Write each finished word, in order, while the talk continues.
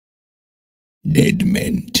Dead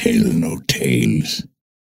men tell no tales.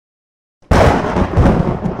 15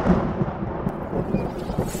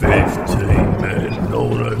 men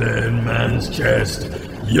older than man's chest.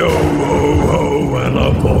 Yo ho ho and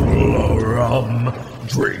a bottle of rum.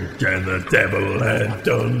 Drink and the devil had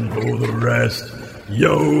done for the rest.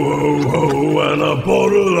 Yo ho ho and a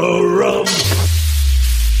bottle of rum.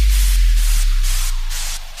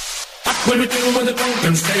 What will we do with the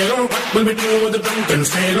drunken sailor? What will we do with the drunken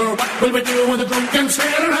sailor? What will we do with the drunken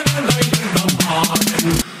sailor?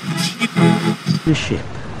 A ship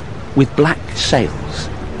with black sails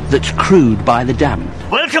that's crewed by the damned.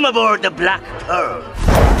 Welcome aboard the Black Pearl.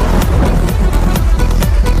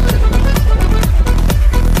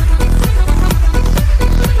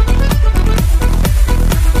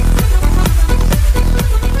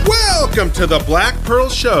 Welcome to the Black Pearl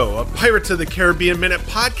Show, a Pirates of the Caribbean Minute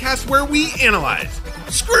podcast where we analyze,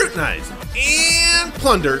 scrutinize, and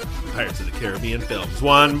plunder Pirates of the Caribbean films,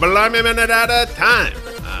 one blimey minute at a time.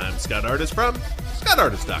 I'm Scott Artist from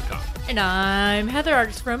ScottArtist.com. And I'm Heather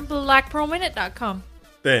Artist from BlackPearlMinute.com.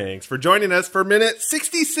 Thanks for joining us for minute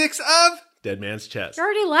 66 of Dead Man's Chest. You're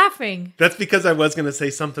already laughing. That's because I was going to say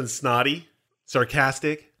something snotty,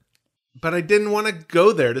 sarcastic, but I didn't want to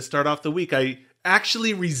go there to start off the week. I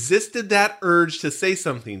actually resisted that urge to say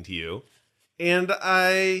something to you, and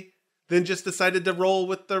I then just decided to roll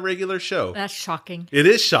with the regular show. That's shocking. It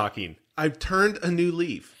is shocking. I've turned a new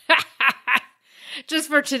leaf. Just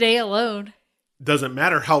for today alone. Doesn't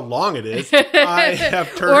matter how long it is. I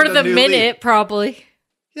have turned or a the new minute, leaf. probably.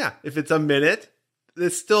 Yeah, if it's a minute,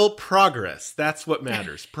 it's still progress. That's what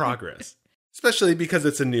matters. Progress. Especially because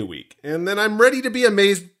it's a new week. And then I'm ready to be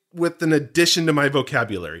amazed with an addition to my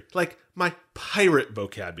vocabulary. Like my pirate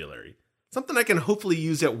vocabulary. Something I can hopefully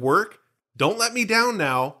use at work. Don't let me down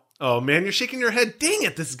now. Oh man, you're shaking your head. Dang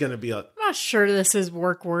it, this is going to be a I'm not sure this is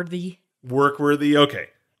work-worthy. work-worthy. Okay.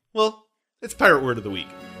 Well, it's Pirate Word of the Week.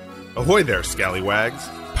 Ahoy there, scallywags.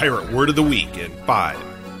 Pirate Word of the Week in 5,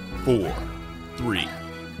 4, 3,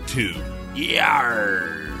 2.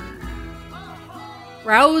 Yarr.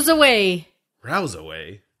 Rouse away. Rouse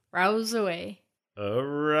away. Rouse away.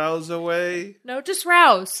 Rouse away? No, just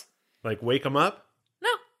rouse. Like wake them up? No.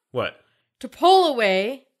 What? To pull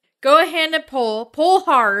away. Go ahead and pull. Pull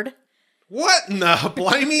hard. What in the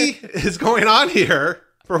blimey is going on here?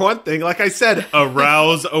 For one thing, like I said,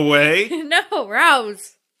 arouse away. No,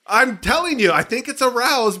 rouse. I'm telling you, I think it's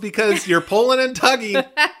arouse because you're pulling and tugging.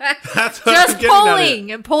 That's what Just I'm getting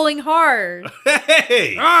pulling and pulling hard. at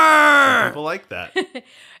it. Hey! People like that.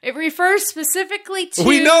 It refers specifically to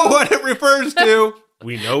We know what it refers to.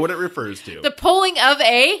 We know what it refers to. the pulling of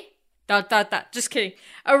a ... Just kidding.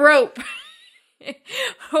 A rope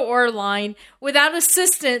or line without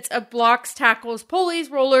assistance of blocks, tackles, pulleys,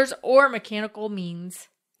 rollers, or mechanical means.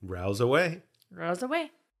 Rouse away. Rouse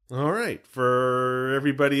away. All right. For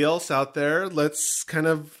everybody else out there, let's kind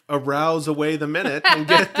of arouse away the minute and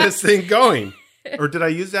get this thing going. Or did I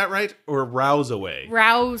use that right? Or rouse away?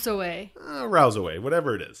 Rouse away. Rouse away,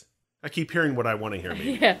 whatever it is. I keep hearing what I want to hear,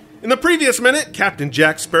 maybe. Yeah. In the previous minute, Captain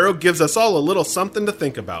Jack Sparrow gives us all a little something to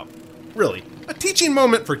think about. Really, a teaching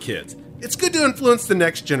moment for kids. It's good to influence the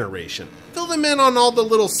next generation. Fill them in on all the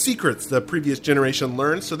little secrets the previous generation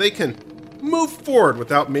learned so they can move forward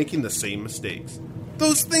without making the same mistakes.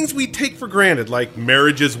 Those things we take for granted, like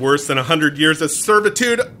marriage is worse than 100 years of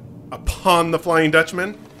servitude upon the Flying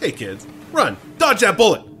Dutchman. Hey kids, run, dodge that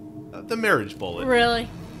bullet. The marriage bullet. Really?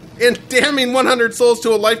 And damning 100 souls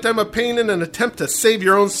to a lifetime of pain in an attempt to save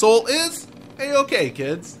your own soul is A-okay,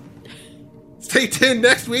 kids. Stay tuned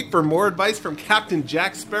next week for more advice from Captain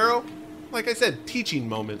Jack Sparrow. Like I said, teaching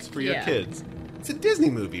moments for your kids. It's a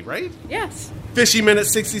Disney movie, right? Yes. Fishy Minute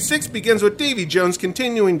 66 begins with Davy Jones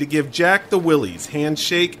continuing to give Jack the willies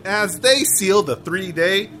handshake as they seal the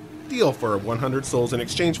 3-day deal for 100 souls in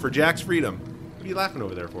exchange for Jack's freedom. What are you laughing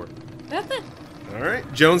over there for? Nothing. All right.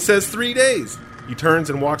 Jones says 3 days. He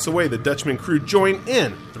turns and walks away. The Dutchman crew join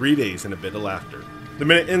in. 3 days and a bit of laughter. The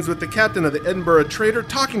minute ends with the captain of the Edinburgh Trader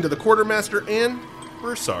talking to the quartermaster and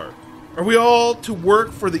Bursar. Are we all to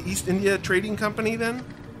work for the East India Trading Company then?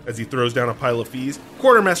 As he throws down a pile of fees,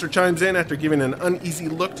 quartermaster chimes in after giving an uneasy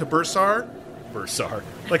look to Bursar. Bursar.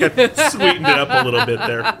 Like I sweetened it up a little bit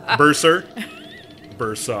there. Bursar.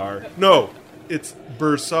 Bursar. No, it's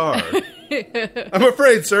Bursar. I'm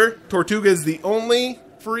afraid, sir, Tortuga is the only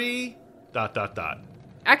free... ...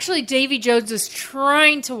 Actually, Davy Jones is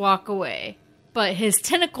trying to walk away, but his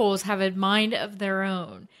tentacles have a mind of their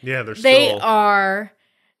own. Yeah, they're They still... are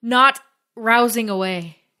not rousing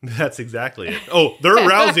away. That's exactly it. Oh, they're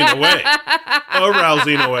rousing away.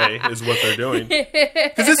 Rousing away is what they're doing.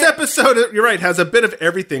 Because this episode, you're right, has a bit of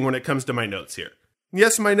everything when it comes to my notes here.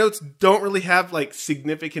 Yes, my notes don't really have like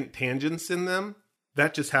significant tangents in them.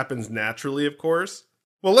 That just happens naturally, of course.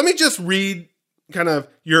 Well, let me just read kind of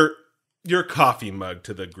your coffee mug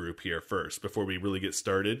to the group here first before we really get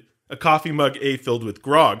started. A coffee mug A filled with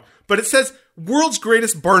grog. But it says, world's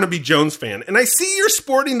greatest Barnaby Jones fan. And I see you're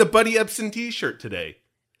sporting the Buddy Ebsen t-shirt today.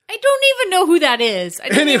 I don't even know who that is. I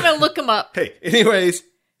didn't even look him up. Hey, anyways,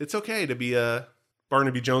 it's okay to be a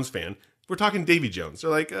Barnaby Jones fan. We're talking Davy Jones.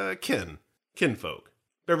 They're like kinfolk,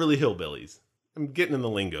 Beverly Hillbillies. I'm getting in the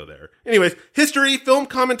lingo there. Anyways, history, film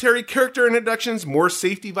commentary, character introductions, more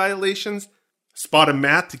safety violations, spot of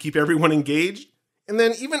math to keep everyone engaged, and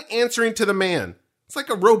then even answering to the man. It's like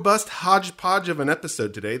a robust hodgepodge of an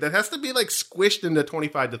episode today that has to be like squished into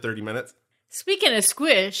 25 to 30 minutes. Speaking of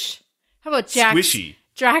squish, how about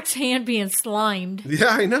Jack's hand being slimed?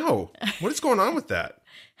 Yeah, I know. What is going on with that?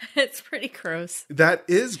 It's pretty gross. That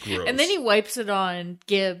is gross. And then he wipes it on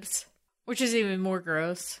Gibbs, which is even more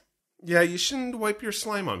gross. Yeah, you shouldn't wipe your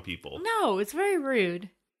slime on people. No, it's very rude.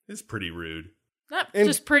 It's pretty rude. Not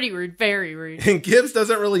just pretty rude, very rude. And Gibbs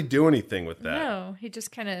doesn't really do anything with that. No, he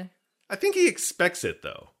just kind of... I think he expects it,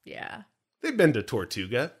 though. Yeah. They've been to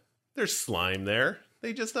Tortuga. There's slime there.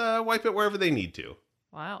 They just wipe it wherever they need to.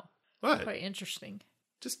 Wow. What? Quite interesting.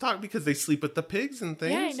 Just talk because they sleep with the pigs and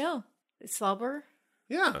things. Yeah, I know. They slobber.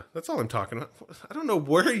 Yeah, that's all I'm talking about. I don't know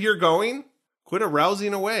where you're going. Quit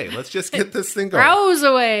rousing away. Let's just get this thing going. Rouse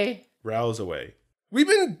away. Rouse away. We've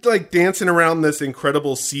been like dancing around this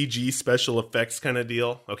incredible CG special effects kind of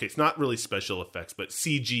deal. Okay, it's not really special effects, but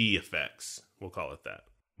CG effects. We'll call it that.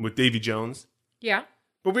 With Davy Jones. Yeah.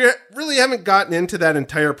 But we really haven't gotten into that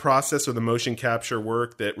entire process of the motion capture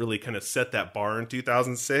work that really kind of set that bar in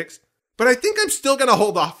 2006. But I think I'm still going to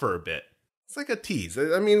hold off for a bit. It's like a tease.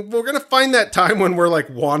 I mean, we're going to find that time when we're like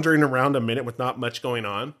wandering around a minute with not much going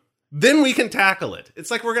on. Then we can tackle it. It's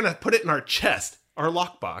like we're going to put it in our chest, our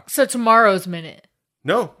lockbox. So tomorrow's minute.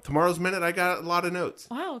 No, tomorrow's minute, I got a lot of notes.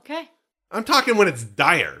 Wow, okay. I'm talking when it's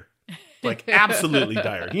dire. Like absolutely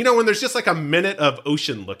dire. You know, when there's just like a minute of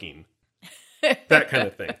ocean looking. That kind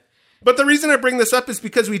of thing. But the reason I bring this up is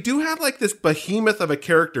because we do have like this behemoth of a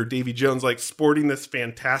character, Davy Jones, like sporting this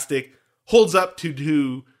fantastic, holds up to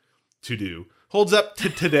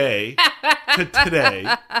today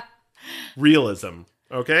realism.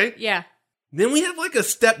 Okay? Yeah. Then we have like a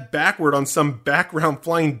step backward on some background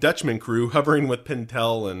Flying Dutchman crew hovering with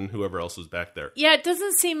Pintel and whoever else was back there. Yeah, it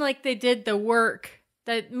doesn't seem like they did the work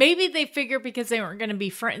that maybe they figured because they weren't going to be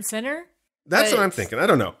front and center. That's what I'm thinking. I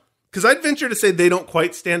don't know. Because I'd venture to say they don't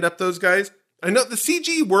quite stand up, those guys. I know the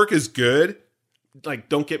CG work is good. Like,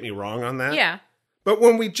 don't get me wrong on that. Yeah. But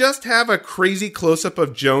when we just have a crazy close-up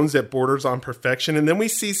of Jones that borders on perfection, and then we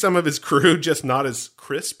see some of his crew just not as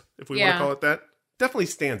crisp, if we want to call it that, definitely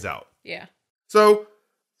stands out. Yeah. So,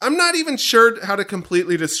 I'm not even sure how to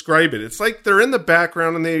completely describe it. It's like they're in the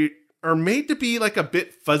background and they are made to be like a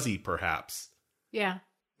bit fuzzy, perhaps. Yeah.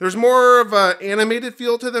 There's more of an animated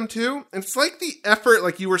feel to them, too. And it's like the effort,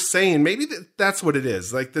 like you were saying, maybe that's what it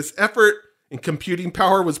is. Like this effort and computing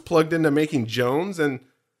power was plugged into making Jones. And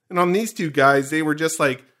on these two guys, they were just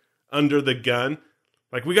like under the gun.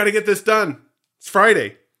 Like, we got to get this done. It's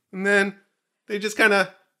Friday. And then they just kind of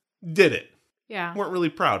did it. Yeah. Weren't really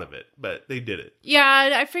proud of it, but they did it. Yeah,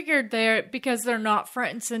 I figured because they're not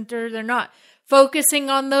front and center, they're not focusing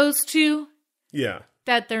on those two. Yeah.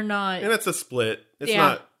 That they're not. And it's a split. It's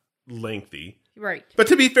not lengthy. Right. But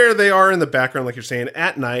to be fair, they are in the background, like you're saying,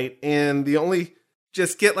 at night. And the only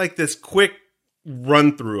just get like this quick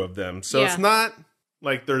run through of them. So it's not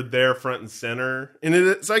like they're there front and center.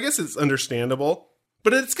 And so I guess it's understandable.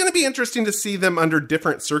 But it's going to be interesting to see them under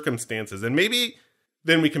different circumstances. And maybe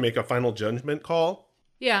then we can make a final judgment call.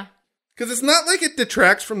 Yeah. Because it's not like it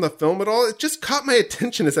detracts from the film at all. It just caught my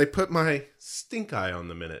attention as I put my stink eye on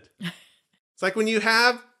the minute. It's like when you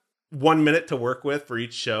have 1 minute to work with for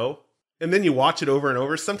each show, and then you watch it over and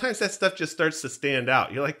over, sometimes that stuff just starts to stand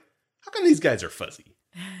out. You're like, how come these guys are fuzzy?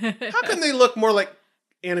 How come they look more like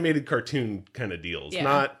animated cartoon kind of deals,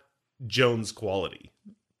 not Jones quality?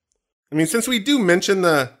 I mean, since we do mention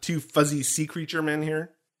the two fuzzy sea creature men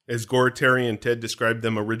here, as Gore, Terry, and Ted described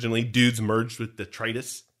them originally, dudes merged with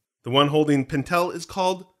detritus. The one holding Pintel is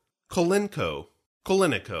called Kolenko.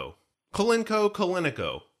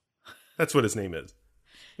 That's what his name is.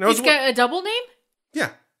 He's got a double name? Yeah.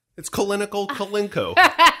 It's Kolenko.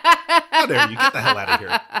 How dare you? Get the hell out of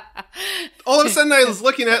here. All of a sudden I was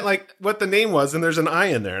looking at like what the name was and there's an I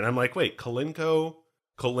in there. And I'm like, wait, Kolenko?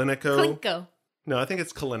 Klinko. No, I think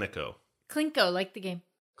it's Kolenko. Klinko, like the game.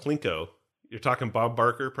 Klinko. You're talking Bob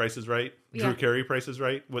Barker, Price is Right? Yeah. Drew Carey, Price is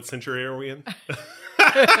Right? What century are we in?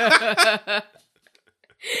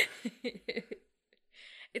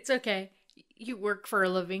 It's okay. You work for a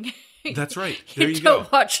living. That's right. There you don't go.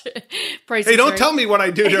 watch Price Hey, is don't Right. tell me what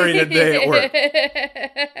I do during the day at work.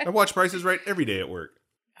 I watch Price is Right every day at work.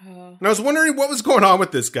 And I was wondering what was going on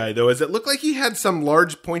with this guy, though, as it looked like he had some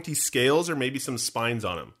large pointy scales or maybe some spines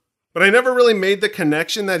on him. But I never really made the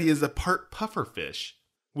connection that he is a part pufferfish,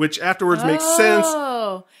 which afterwards makes sense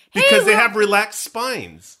because they have relaxed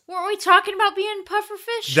spines. Weren't we talking about being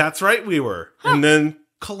pufferfish? That's right, we were. And then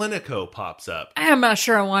Kalinico pops up. I'm not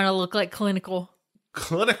sure I want to look like clinical.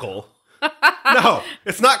 Clinical? No,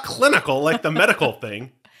 it's not clinical like the medical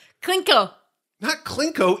thing. Klinko. Not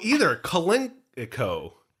Klinko either.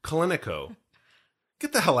 Kalinico.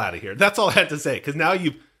 Get the hell out of here. That's all I had to say, because now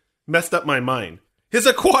you've messed up my mind. His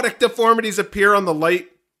aquatic deformities appear on the light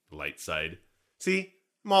side. See?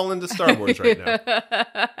 I'm all into Star Wars right now.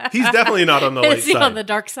 He's definitely not on the light Is he side. on the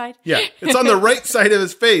dark side? Yeah, it's on the right side of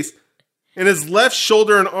his face. And his left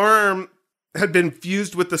shoulder and arm had been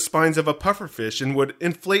fused with the spines of a pufferfish and would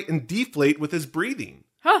inflate and deflate with his breathing.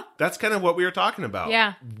 Huh. That's kind of what we were talking about.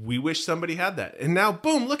 Yeah. We wish somebody had that. And now,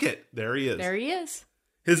 boom, look it. There he is. There he is.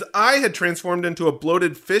 His eye had transformed into a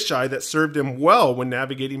bloated fish eye that served him well when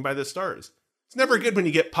navigating by the stars. It's never good when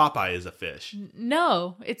you get Popeye as a fish.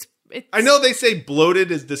 No, it's I know they say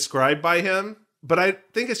bloated is described by him, but I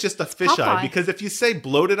think it's just a fish eye. Popeye. Because if you say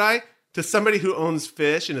bloated eye to somebody who owns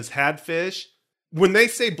fish and has had fish, when they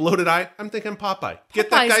say bloated eye, I'm thinking Popeye. Get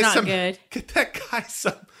that Popeye's guy not some good. Get that guy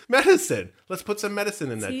some medicine. Let's put some medicine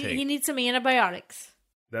in that tank. He needs some antibiotics.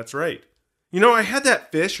 That's right. You know, I had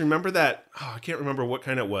that fish. Remember that? Oh, I can't remember what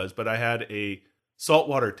kind it was, but I had a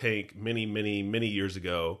saltwater tank many years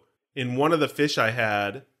ago. And one of the fish I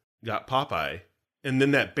had got Popeye. And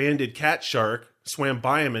then that banded cat shark swam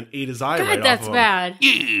by him and ate his eye God, right off that's of him. bad.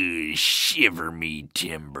 Ew, shiver me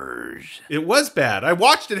timbers. It was bad. I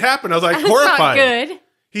watched it happen. I was like That's horrified. not good.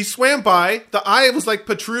 He swam by. The eye was like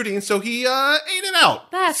protruding, so he ate it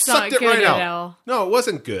out. That's Sucked not it good right at out. all. No, it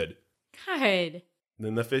wasn't good. God.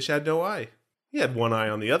 Then the fish had no eye. He had one eye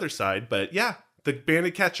on the other side, but yeah, the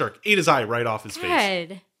banded cat shark ate his eye right off his face.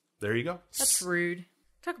 God. There you go. That's rude.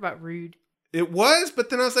 Talk about rude. It was, but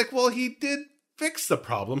then I was like, well, he did fix the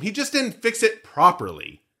problem. He just didn't fix it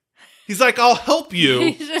properly. He's like, I'll help He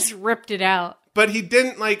you, just ripped it out. but he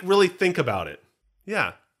didn't like really think about it.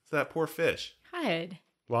 Yeah, it's that poor fish. God.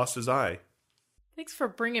 Lost his eye. Thanks for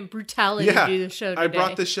bringing brutality Yeah, to the show today. I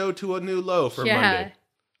brought the show to a new low for Yeah. Monday.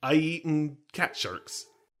 Eye-eating cat sharks.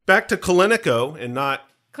 Back to Kalinico and not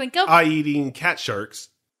Klinko? eye-eating cat sharks.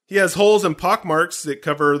 He has holes and pockmarks that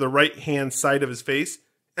cover the right-hand side of his face,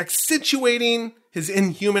 accentuating his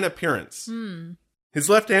inhuman appearance. His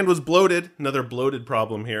left hand was bloated, another bloated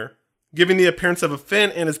problem here, giving the appearance of a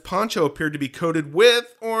fin, and his poncho appeared to be coated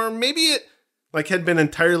with, or maybe it had been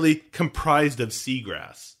entirely comprised of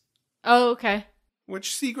seagrass. Oh, okay. Which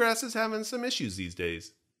seagrass is having some issues these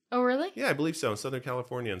days. Oh, really? Yeah, I believe so, in Southern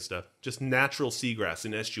California and stuff. Just natural seagrass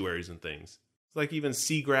in estuaries and things. It's like even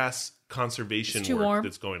seagrass conservation It's too work warm.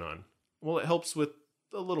 that's going on. Well, it helps with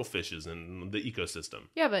the little fishes and the ecosystem.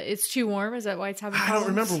 Yeah, but it's too warm. Is that why it's having I problems?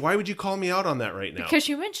 don't remember. Why would you call me out on that right now? Because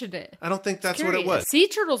you mentioned it. I don't think that's what it Curious. was. Sea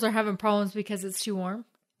turtles are having problems because it's too warm.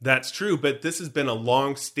 That's true, but this has been a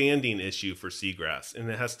long-standing issue for seagrass, and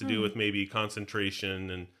it has to do with maybe concentration,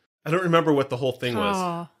 and I don't remember what the whole thing was.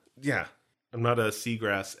 Oh. Yeah, I'm not a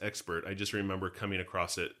seagrass expert. I just remember coming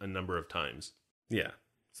across it a number of times. Yeah.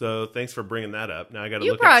 So thanks for bringing that up. Now I got to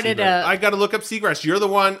You look brought up it seagrass. up. I got to look up seagrass. You're the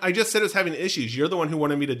one. I just said it was having issues. You're the one who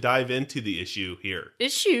wanted me to dive into the issue here.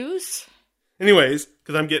 Issues. Anyways,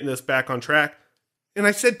 because I'm getting this back on track, and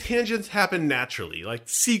I said tangents happen naturally, like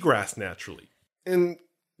seagrass naturally. And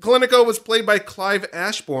Kalinico was played by Clive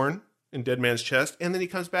Ashbourne in Dead Man's Chest, and then he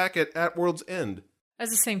comes back at World's End. As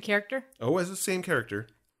the same character? Oh, as the same character.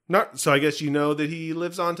 So I guess you know that he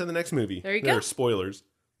lives on to the next movie. There you There go. are spoilers.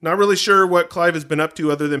 Not really sure what Clive has been up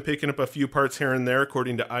to other than picking up a few parts here and there,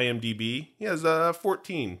 according to IMDb. He has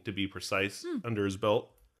 14, to be precise, under his belt.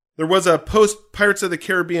 There was a post-Pirates of the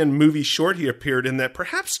Caribbean movie short he appeared in that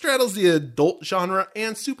perhaps straddles the adult genre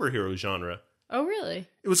and superhero genre. Oh, really?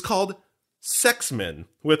 It was called Sex-Men,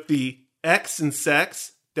 with the X and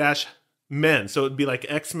sex dash men. So it'd be like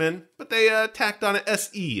X-Men, but they tacked on an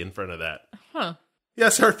S-E in front of that. Huh.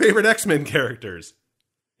 Yes, our favorite X-Men characters.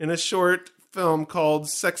 In a short film called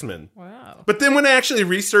Sex-Men. Wow. But then when I actually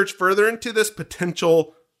researched further into this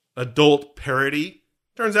potential adult parody,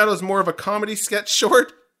 turns out it was more of a comedy sketch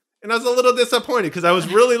short. And I was a little disappointed because I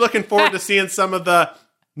was really looking forward to seeing some of the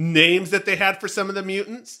names that they had for some of the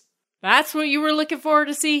mutants. That's what you were looking forward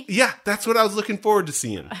to see? Yeah, that's what I was looking forward to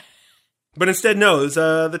seeing. But instead, no, it was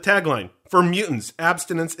the tagline. For mutants,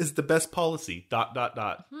 abstinence is the best policy, ...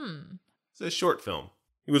 It's a short film.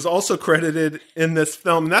 He was also credited in this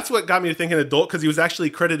film. And that's what got me to thinking adult, because he was actually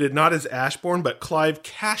credited not as Ashbourne, but Clive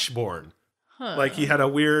Cashbourne. Like he had a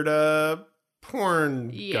weird porn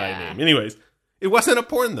guy name. Anyways, it wasn't a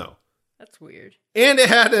porn, though. That's weird. And it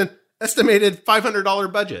had an estimated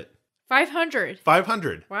 $500 budget. 500.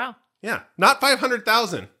 500. Wow. Yeah, not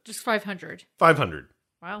 500,000. Just 500. 500.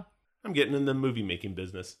 Wow. I'm getting in the movie making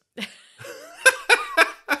business.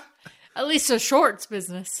 At least a shorts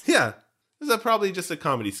business. Yeah. This is probably just a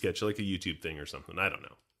comedy sketch, like a YouTube thing or something. I don't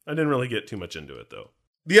know. I didn't really get too much into it, though.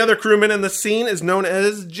 The other crewman in the scene is known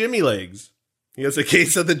as Jimmy Legs. He has a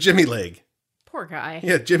case of the Jimmy leg. Poor guy.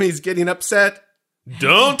 Yeah, Jimmy's getting upset.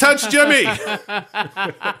 Don't touch Jimmy!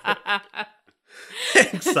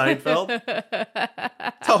 Thanks, Seinfeld.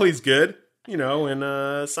 It's always good, when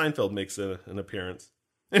Seinfeld makes an appearance.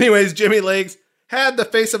 Anyways, Jimmy Legs had the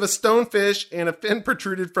face of a stonefish and a fin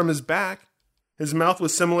protruded from his back. His mouth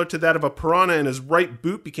was similar to that of a piranha, and his right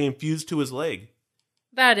boot became fused to his leg.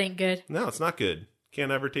 That ain't good. No, it's not good.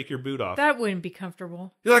 Can't ever take your boot off. That wouldn't be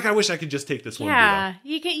comfortable. You're like, I wish I could just take this one boot off.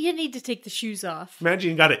 Yeah, you need to take the shoes off.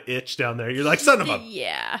 Imagine you got an itch down there. You're like, son of a...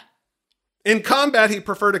 Yeah. In combat, he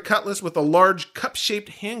preferred a cutlass with a large cup-shaped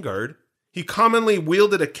handguard. He commonly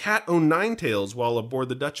wielded a cat o' nine tails while aboard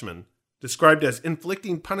the Dutchman, described as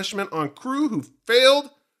inflicting punishment on crew who failed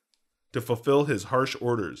to fulfill his harsh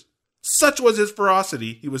orders. Such was his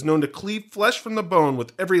ferocity, he was known to cleave flesh from the bone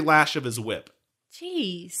with every lash of his whip.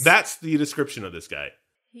 Jeez. That's the description of this guy.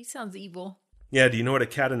 He sounds evil. Yeah, do you know what a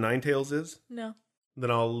cat o' nine tails is? No. Then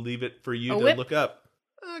I'll leave it for you to whip? look up.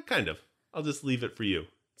 Kind of. I'll just leave it for you.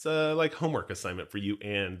 It's a like homework assignment for you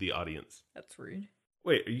and the audience. That's rude.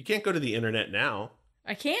 Wait, you can't go to the internet now.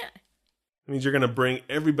 I can't. It means you're going to bring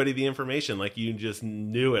everybody the information like you just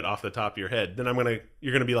knew it off the top of your head. Then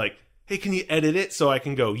you're going to be like, hey, can you edit it so I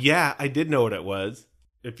can go, yeah, I did know what it was.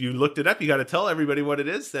 If you looked it up, you got to tell everybody what it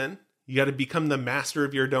is then. You got to become the master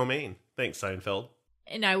of your domain. Thanks, Seinfeld.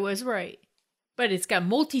 And I was right. But it's got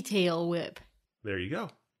multi-tail whip. There you go.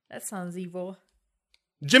 That sounds evil.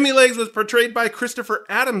 Jimmy Legs was portrayed by Christopher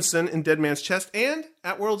Adamson in Dead Man's Chest and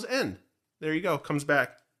At World's End. There you go, comes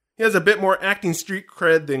back. He has a bit more acting street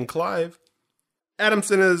cred than Clive.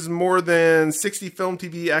 Adamson has more than 60 film,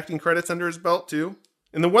 TV acting credits under his belt, too.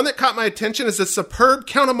 And the one that caught my attention is the superb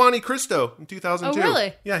Count of Monte Cristo in 2002. Oh,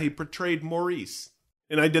 really? Yeah, he portrayed Maurice.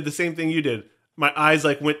 And I did the same thing you did. My eyes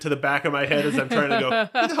went to the back of my head as I'm trying to go,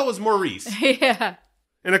 who the hell was Maurice? Yeah.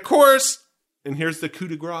 And of course, and here's the coup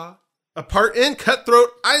de grace, a part in Cutthroat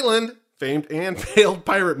Island, famed and failed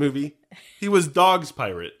pirate movie. He was Dog's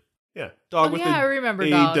pirate. Yeah, Dog with I remember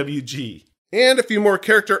AWG. And a few more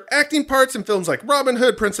character acting parts in films like Robin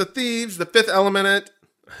Hood, Prince of Thieves, The Fifth Element.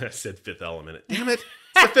 I said Fifth Element. Damn it.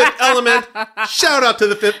 It's The Fifth Element. Shout out to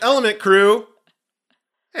the Fifth Element crew.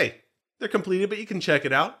 Hey, they're completed, but you can check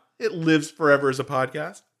it out. It lives forever as a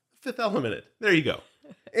podcast. Fifth Element. There you go.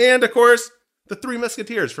 And, of course, The Three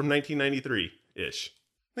Musketeers from 1993-ish.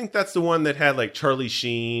 I think that's the one that had Charlie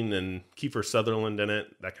Sheen and Kiefer Sutherland in it,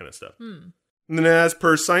 that kind of stuff. And then as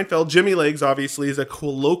per Seinfeld, Jimmy Legs obviously is a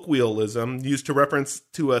colloquialism used to reference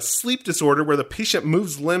to a sleep disorder where the patient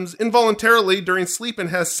moves limbs involuntarily during sleep and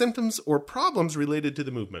has symptoms or problems related to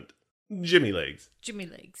the movement. Jimmy Legs. Jimmy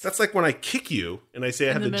Legs. That's like when I kick you and I say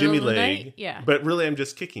I have the middle Jimmy of the leg, night? Yeah. but really I'm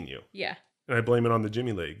just kicking you. Yeah. And I blame it on the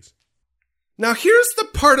Jimmy Legs. Now here's the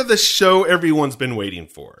part of the show everyone's been waiting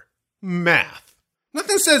for. Math.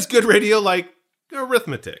 Nothing says good radio like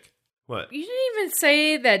arithmetic. What? You didn't even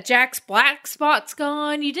say that Jack's black spot's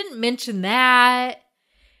gone. You didn't mention that.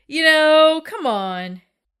 Come on.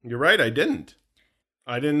 You're right, I didn't.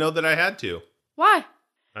 I didn't know that I had to. Why?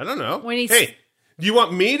 I don't know. When he's... Hey, do you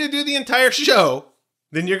want me to do the entire show?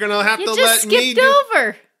 Then you're going to have to let me skipped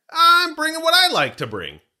over. I'm bringing what I like to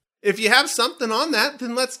bring. If you have something on that,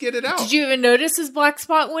 then let's get it out. Did you even notice his black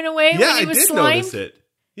spot went away when he was I did slimed? notice it.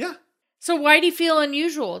 Yeah. So why do you feel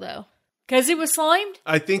unusual, though? Because he was slimed?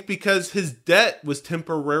 I think because his debt was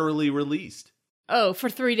temporarily released. Oh, for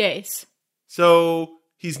 3 days. So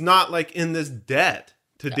he's not in this debt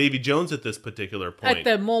to Davy Jones at this particular point. At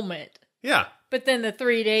the moment. Yeah. But then the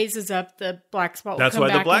 3 days is up, the black spot will That's come why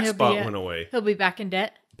back the black and spot went away. He'll be back in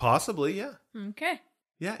debt? Possibly, yeah. Okay.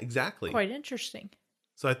 Yeah, exactly. Quite interesting.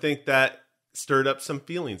 So I think that stirred up some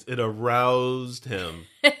feelings. It aroused him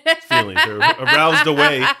feelings.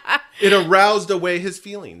 It aroused away his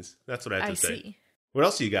feelings. That's what I have to say. See. What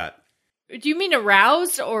else you got? Do you mean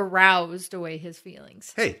aroused or roused away his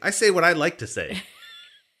feelings? Hey, I say what I like to say.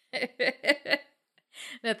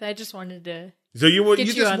 Nothing. I just wanted to. So you Get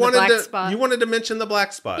you just on the wanted black to spot. you wanted to mention the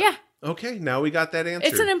black spot. Yeah. Okay, now we got that answer.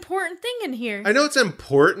 It's an important thing in here. I know it's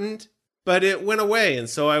important, but it went away, and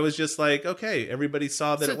so I was just like, okay, everybody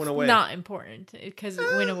saw that So it went it's away. not important because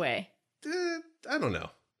it went away. I don't know.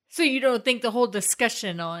 So you don't think the whole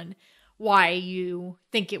discussion on why you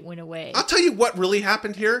think it went away? I'll tell you what really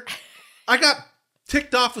happened here. I got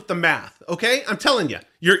ticked off with the math, okay? I'm telling you.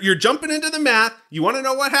 You're jumping into the math. You want to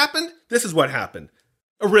know what happened? This is what happened.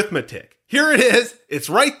 Arithmetic. Here it is. It's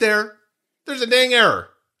right there. There's a dang error.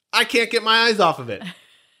 I can't get my eyes off of it.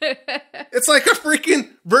 It's like a freaking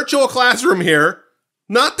virtual classroom here.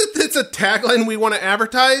 Not that it's a tagline we want to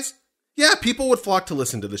advertise. Yeah, people would flock to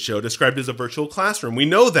listen to the show described as a virtual classroom. We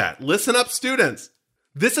know that. Listen up, students.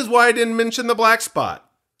 This is why I didn't mention the black spot.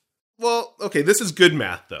 Well, okay, this is good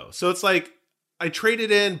math, though. So it's like I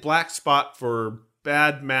traded in black spot for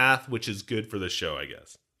bad math, which is good for the show, I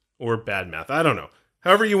guess. Or bad math. I don't know.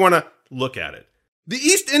 However you want to look at it. The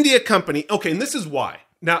East India Company. Okay, and this is why.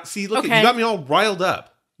 Now, see, look, Okay. you got me all riled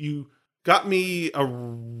up. You got me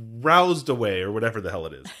aroused away, or whatever the hell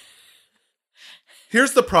it is.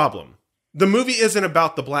 Here's the problem. The movie isn't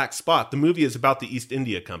about the black spot. The movie is about the East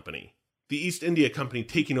India Company. The East India Company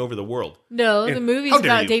taking over the world. No, And the movie's how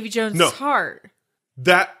dare about you? Davy Jones' No. heart.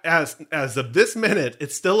 That, as of this minute,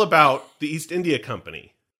 it's still about the East India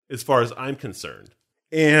Company, as far as I'm concerned.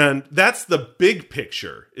 And that's the big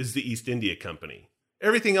picture, is the East India Company.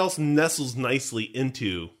 Everything else nestles nicely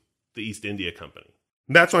into the East India Company.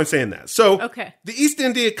 That's why I'm saying that. So, Okay. the East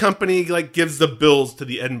India Company like gives the bills to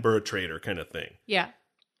the Edinburgh Trader kind of thing. Yeah.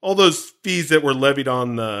 All those fees that were levied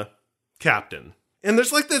on the captain. And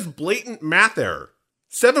there's like this blatant math error.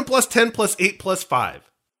 7 plus 10 plus 8 plus 5.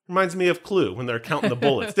 Reminds me of Clue when they're counting the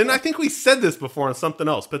bullets. Didn't I think we said this before on something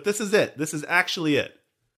else? But this is it. This is actually it.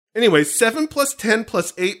 Anyway, 7 plus 10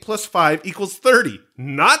 plus 8 plus 5 equals 30.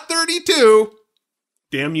 Not 32.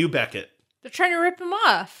 Damn you, Beckett. They're trying to rip him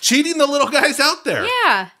off. Cheating the little guys out there.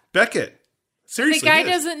 Yeah. Beckett. The Seriously. guy he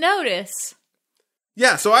is. doesn't notice.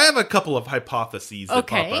 Yeah, so I have a couple of hypotheses that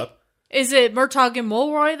Okay. pop up. Is it Murtaugh and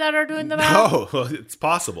Mulroy that are doing the math? No, well, it's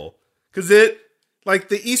possible. Because like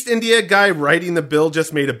the East India guy writing the bill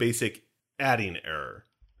just made a basic adding error.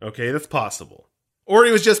 Okay, that's possible. Or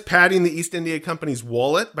he was just padding the East India Company's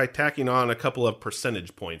wallet by tacking on a couple of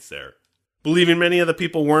percentage points there. Believing many of the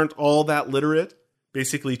people weren't all that literate,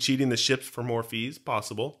 basically cheating the ships for more fees,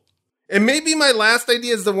 possible. And maybe my last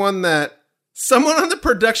idea is the one that someone on the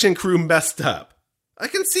production crew messed up. I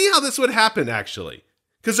can see how this would happen, actually.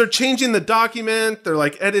 Because they're changing the document, they're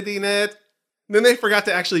like editing it. Then they forgot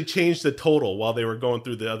to actually change the total while they were going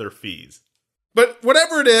through the other fees. But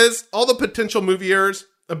whatever it is, all the potential movie errors,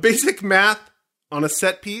 a basic math on a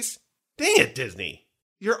set piece. Dang it, Disney.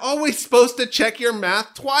 You're always supposed to check your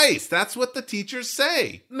math twice. That's what the teachers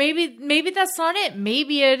say. Maybe that's not it.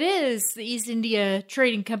 Maybe it is. The East India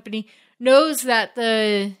Trading Company knows that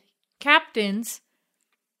the captains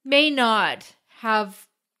may not have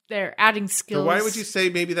their adding skills. So why would you say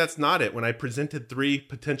maybe that's not it when I presented 3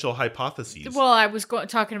 potential hypotheses? Well, I was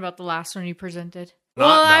talking about the last one you presented. Not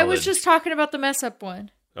Well, I valid. was just talking about the mess up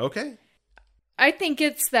one. Okay. I think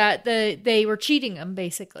it's that they were cheating them,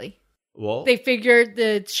 basically. Well, They figured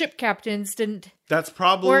the ship captains that's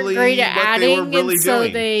probably weren't great at what adding, they were really and so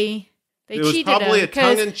doing. they It was cheated probably them a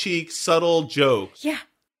tongue-in-cheek, subtle joke yeah,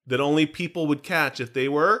 that only people would catch if they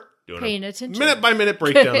were doing paying a attention. minute-by-minute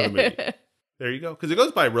breakdown of the movie. There you go. Because it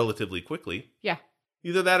goes by relatively quickly. Yeah.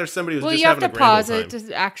 Either that or somebody was Well, just you have having to a grand pause old it time.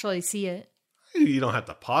 to actually see it. You don't have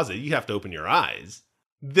to pause it. You have to open your eyes.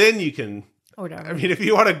 Then you can... Or whatever. I mean, if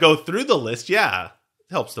you want to go through the list, yeah, it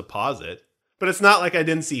helps to pause it. But it's not like I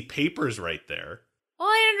didn't see papers right there. Well,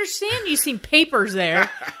 I understand you've seen papers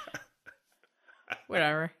there.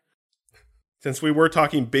 Whatever. Since we were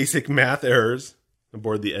talking basic math errors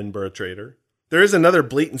aboard the Edinburgh Trader, there is another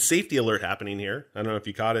blatant safety alert happening here. I don't know if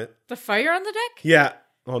you caught it. The fire on the deck? Yeah.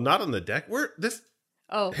 Well, not on the deck.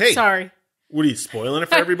 Oh, Hey. sorry. What are you spoiling it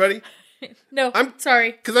for everybody? No, I'm-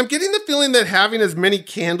 sorry. Because I'm getting the feeling that having as many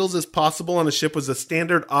candles as possible on a ship was a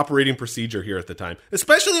standard operating procedure here at the time.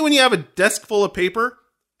 Especially when you have a desk full of paper.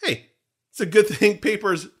 Hey, it's a good thing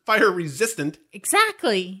paper is fire resistant.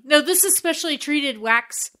 Exactly. No, this is specially treated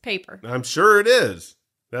wax paper. I'm sure it is.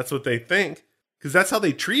 That's what they think. Because that's how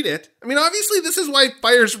they treat it. I mean, obviously, this is why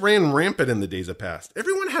fires ran rampant in the days of past.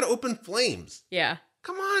 Everyone had open flames. Yeah.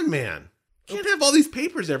 Come on, man. Can't have all these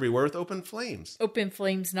papers everywhere with open flames. Open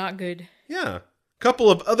flames, not good. Yeah. Couple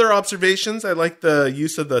of other observations. I like the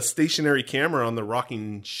use of the stationary camera on the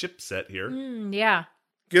rocking ship set here. Yeah.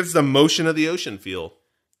 Gives the motion of the ocean feel.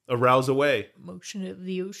 A rouse away. Motion of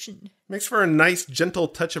the ocean. Makes for a nice, gentle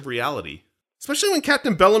touch of reality. Especially when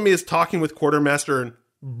Captain Bellamy is talking with Quartermaster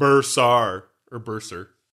Bursar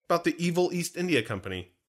about the evil East India Company.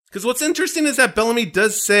 Because what's interesting is that Bellamy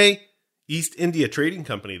does say East India Trading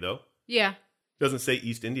Company, though. Yeah. Doesn't say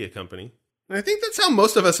East India Company. And I think that's how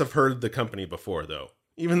most of us have heard the company before, though.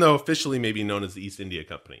 Even though officially maybe known as the East India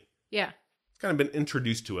Company. Yeah. It's kind of been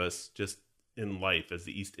introduced to us just in life as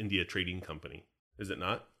the East India Trading Company. Is it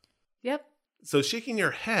not? Yep. So shaking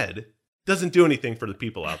your head doesn't do anything for the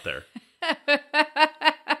people out there.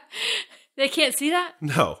 They can't see that?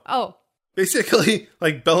 No. Oh. Basically,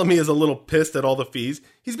 like, Bellamy is a little pissed at all the fees.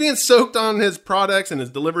 He's being soaked on his products and his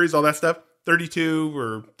deliveries, all that stuff. 32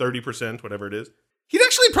 or 30%, whatever it is. He'd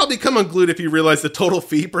actually probably come unglued if he realized the total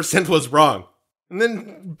fee percent was wrong. And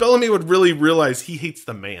then Bellamy would really realize he hates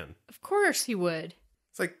the man. Of course he would.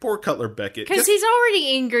 It's like, poor Cutler Beckett. Because he's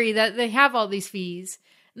already angry that they have all these fees.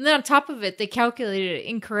 And then on top of it, they calculated it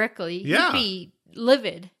incorrectly. Yeah. He'd be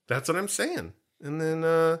livid. That's what I'm saying. And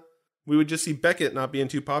then we would just see Beckett not being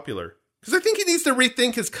too popular. Because I think he needs to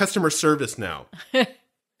rethink his customer service now.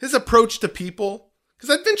 His approach to people.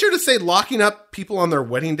 Because I'd venture to say locking up people on their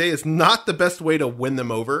wedding day is not the best way to win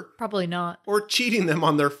them over. Probably not. Or cheating them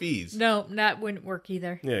on their fees. No, that wouldn't work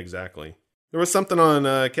either. Yeah, exactly. There was something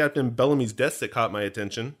on Captain Bellamy's desk that caught my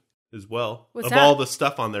attention as well. What's of that? all the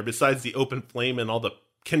stuff on there, besides the open flame and all the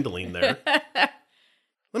kindling there.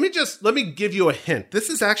 Let me give you a hint. This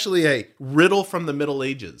is actually a riddle from the Middle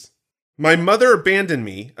Ages. My mother abandoned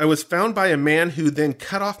me. I was found by a man who then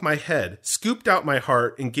cut off my head, scooped out my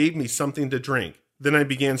heart, and gave me something to drink. Then I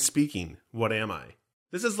began speaking. What am I?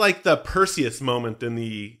 This is like the Perseus moment in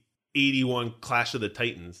the 81 Clash of the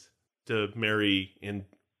Titans to marry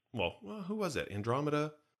well, who was it?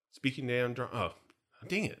 Andromeda? Speaking to Andromeda. Oh,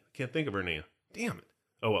 dang it. I can't think of her name. Damn it.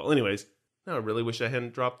 Oh, well, anyways. Now I really wish I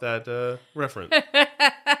hadn't dropped that reference.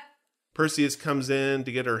 Perseus comes in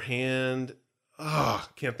to get her hand. Oh,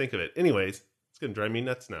 can't think of it. Anyways, it's going to drive me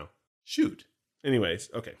nuts now. Shoot. Anyways,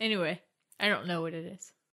 okay. Anyway, I don't know what it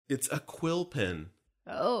is. It's a quill pen.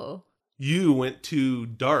 Oh. You went too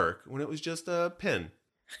dark when it was just a pen.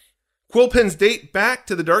 Quill pens date back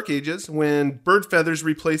to the Dark Ages when bird feathers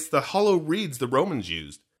replaced the hollow reeds the Romans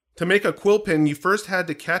used. To make a quill pen, you first had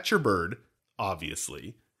to catch your bird,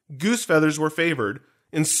 obviously. Goose feathers were favored,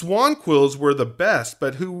 and swan quills were the best,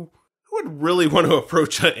 but who would really want to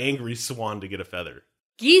approach an angry swan to get a feather?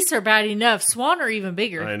 Geese are bad enough. Swan are even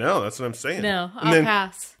bigger. I know, that's what I'm saying. No, And I'll then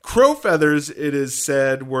pass. Crow feathers, it is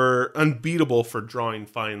said, were unbeatable for drawing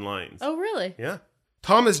fine lines. Oh, really? Yeah.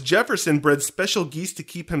 Thomas Jefferson bred special geese to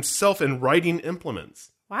keep himself in writing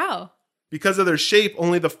implements. Wow. Because of their shape,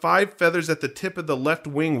 only the 5 feathers at the tip of the left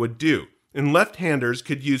wing would do, and left-handers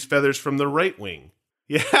could use feathers from the right wing.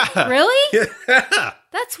 Yeah. Really? Yeah.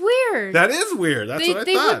 That's weird. That is weird. That's what I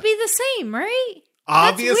they thought. would be the same, right?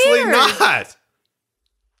 Obviously weird. not.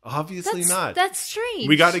 Obviously That's not. That's strange.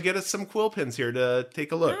 We got to get us some quill pens here to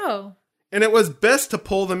take a look. Wow. And it was best to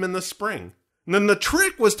pull them in the spring. And then the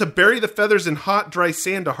trick was to bury the feathers in hot, dry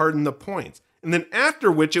sand to harden the points. And then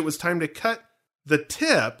after which it was time to cut the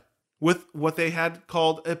tip with what they had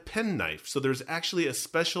called a pen knife. So there's actually a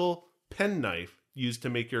special pen knife used to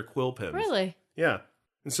make your quill pens. Really? Yeah.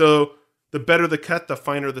 And so the better the cut, the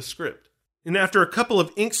finer the script. And after a couple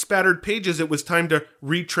of ink-spattered pages, it was time to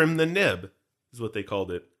retrim the nib, is what they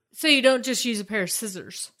called it. So you don't just use a pair of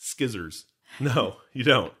scissors. Skizzers. No, you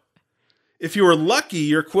don't. If you were lucky,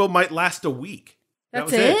 your quill might last a week.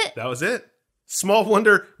 That's That was it? That was it. Small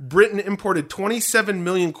wonder, Britain imported 27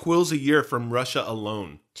 million quills a year from Russia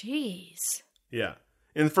alone. Jeez. Yeah.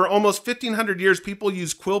 And for almost 1,500 years, people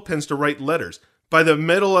used quill pens to write letters. By the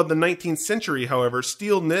middle of the 19th century, however,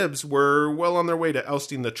 steel nibs were well on their way to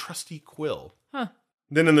ousting the trusty quill. Huh.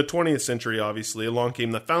 Then in the 20th century, obviously, along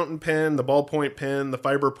came the fountain pen, the ballpoint pen, the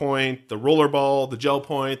fiber point, the roller ball, the gel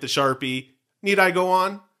point, the Sharpie. Need I go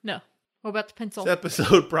on? No. What about the pencil? This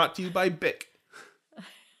episode brought to you by Bic.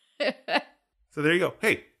 So there you go.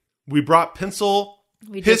 Hey, we brought pencil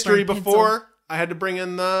We did history bring before. pencil. I had to bring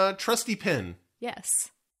in the trusty pen. Yes.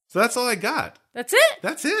 So that's all I got. That's it?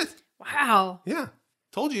 That's it. Wow. Yeah.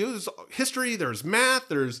 Told you. There's history, there's math,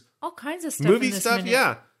 there's All kinds of stuff. movie in this stuff. minute.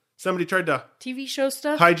 Yeah. Somebody tried to TV show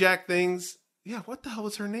stuff. hijack things. Yeah, what the hell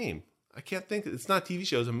was her name? I can't think. It's not TV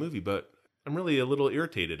show, it's a movie, but I'm really a little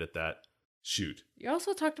irritated at that. Shoot. You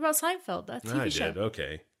also talked about Seinfeld. That TV I show. did.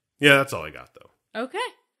 Okay. Yeah, that's all I got, though. Okay.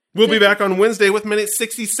 We'll be back on Wednesday with minute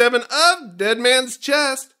 67 of Dead Man's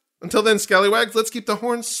Chest. Until then, Scallywags, let's keep the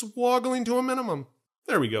horns swoggling to a minimum.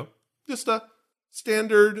 There we go. Just a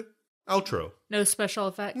standard outro. No special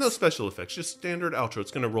effects. No special effects, just standard outro.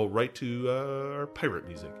 It's going to roll right to our pirate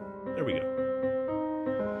music. There we go.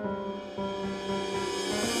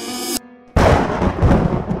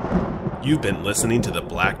 You've been listening to The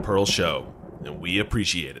Black Pearl Show, and we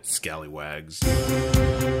appreciate it, scallywags.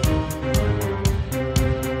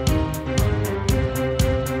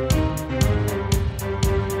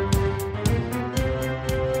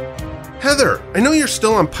 Heather, I know you're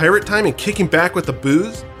still on pirate time and kicking back with the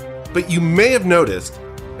booze, but you may have noticed...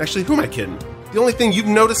 Actually, who am I kidding? The only thing you've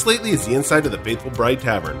noticed lately is the inside of the Faithful Bride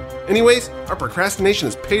Tavern. Anyways, our procrastination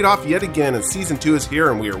has paid off yet again, and Season 2 is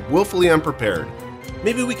here, and we are willfully unprepared.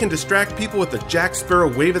 Maybe we can distract people with the Jack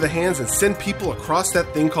Sparrow wave of the hands and send people across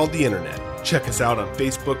that thing called the internet. Check us out on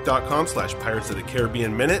Facebook.com/Pirates of the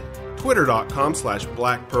Caribbean Minute,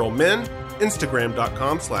 Twitter.com/BlackPearlMen,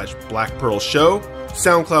 Instagram.com/BlackPearlShow,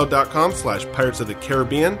 SoundCloud.com/Pirates of the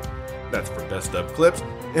Caribbean. That's for best of clips.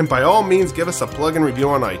 And by all means, give us a plug and review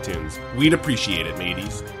on iTunes. We'd appreciate it,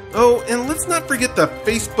 mateys. Oh, and let's not forget the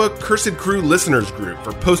Facebook Cursed Crew listeners group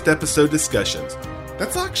for post-episode discussions.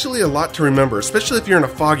 That's actually a lot to remember, especially if you're in a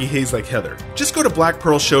foggy haze like Heather. Just go to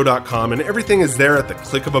blackpearlshow.com and everything is there at the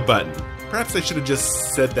click of a button. Perhaps I should have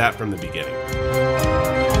just said that from the beginning.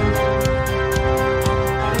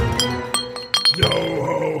 Yo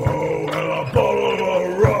ho ho and a bottle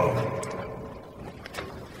of rum.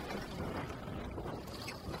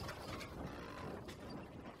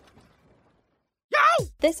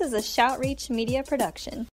 This is a Shoutreach Media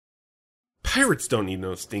production. Pirates don't need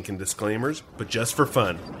no stinking disclaimers, but just for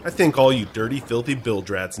fun, I think all you dirty, filthy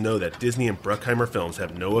bildrats know that Disney and Bruckheimer Films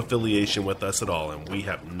have no affiliation with us at all, and we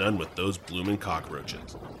have none with those bloomin'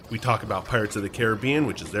 cockroaches. We talk about Pirates of the Caribbean,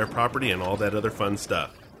 which is their property, and all that other fun stuff.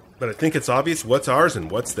 But I think it's obvious what's ours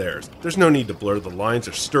and what's theirs. There's no need to blur the lines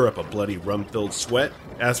or stir up a bloody rum-filled sweat.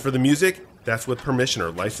 As for the music, that's with permission or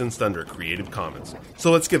licensed under Creative Commons. So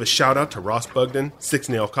let's give a shout out to Ross Bugden, Six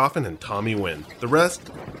Nail Coffin, and Tommy Wynn. The rest,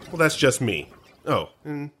 well, that's just me. Oh,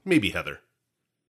 and maybe Heather.